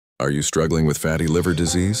Are you struggling with fatty liver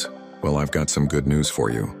disease? Well, I've got some good news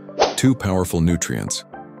for you. Two powerful nutrients,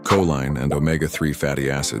 choline and omega-3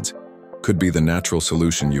 fatty acids, could be the natural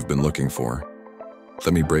solution you've been looking for.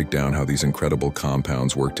 Let me break down how these incredible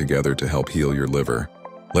compounds work together to help heal your liver.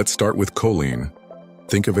 Let's start with choline.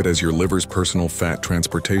 Think of it as your liver's personal fat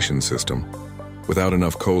transportation system. Without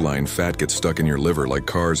enough choline, fat gets stuck in your liver like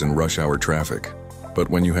cars in rush hour traffic.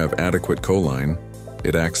 But when you have adequate choline,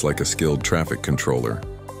 it acts like a skilled traffic controller,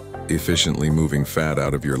 efficiently moving fat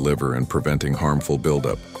out of your liver and preventing harmful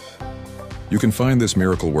buildup. You can find this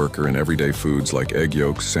miracle worker in everyday foods like egg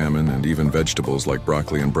yolks, salmon, and even vegetables like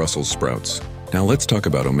broccoli and Brussels sprouts. Now let's talk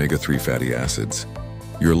about omega-3 fatty acids,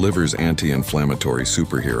 your liver's anti-inflammatory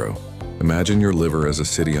superhero. Imagine your liver as a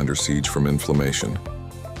city under siege from inflammation.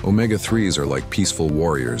 Omega-3s are like peaceful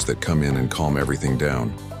warriors that come in and calm everything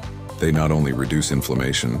down. They not only reduce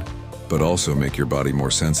inflammation, but also make your body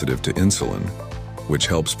more sensitive to insulin, which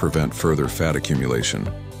helps prevent further fat accumulation.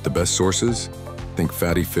 The best sources? Think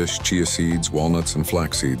fatty fish, chia seeds, walnuts, and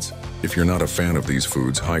flax seeds. If you're not a fan of these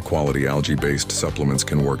foods, high-quality algae-based supplements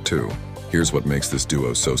can work too. Here's what makes this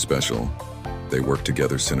duo so special. They work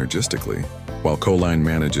together synergistically. While choline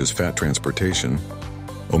manages fat transportation,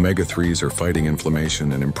 omega-3s are fighting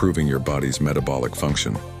inflammation and improving your body's metabolic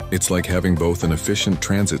function. It's like having both an efficient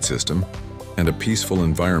transit system and a peaceful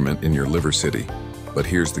environment in your liver city. But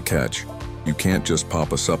here's the catch. You can't just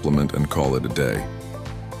pop a supplement and call it a day.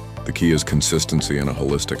 The key is consistency and a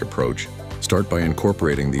holistic approach. Start by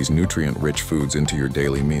incorporating these nutrient-rich foods into your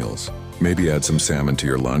daily meals. Maybe add some salmon to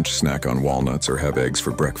your lunch, snack on walnuts, or have eggs for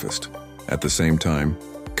breakfast. At the same time,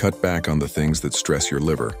 cut back on the things that stress your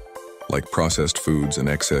liver, like processed foods and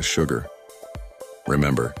excess sugar.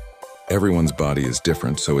 Remember, everyone's body is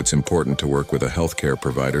different, so it's important to work with a healthcare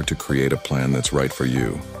provider to create a plan that's right for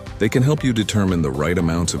you. They can help you determine the right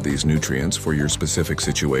amounts of these nutrients for your specific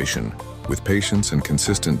situation. With patience and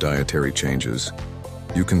consistent dietary changes,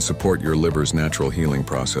 you can support your liver's natural healing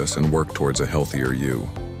process and work towards a healthier you.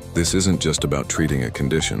 This isn't just about treating a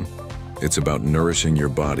condition. It's about nourishing your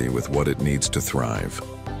body with what it needs to thrive.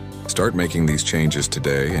 Start making these changes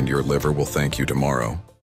today, and your liver will thank you tomorrow.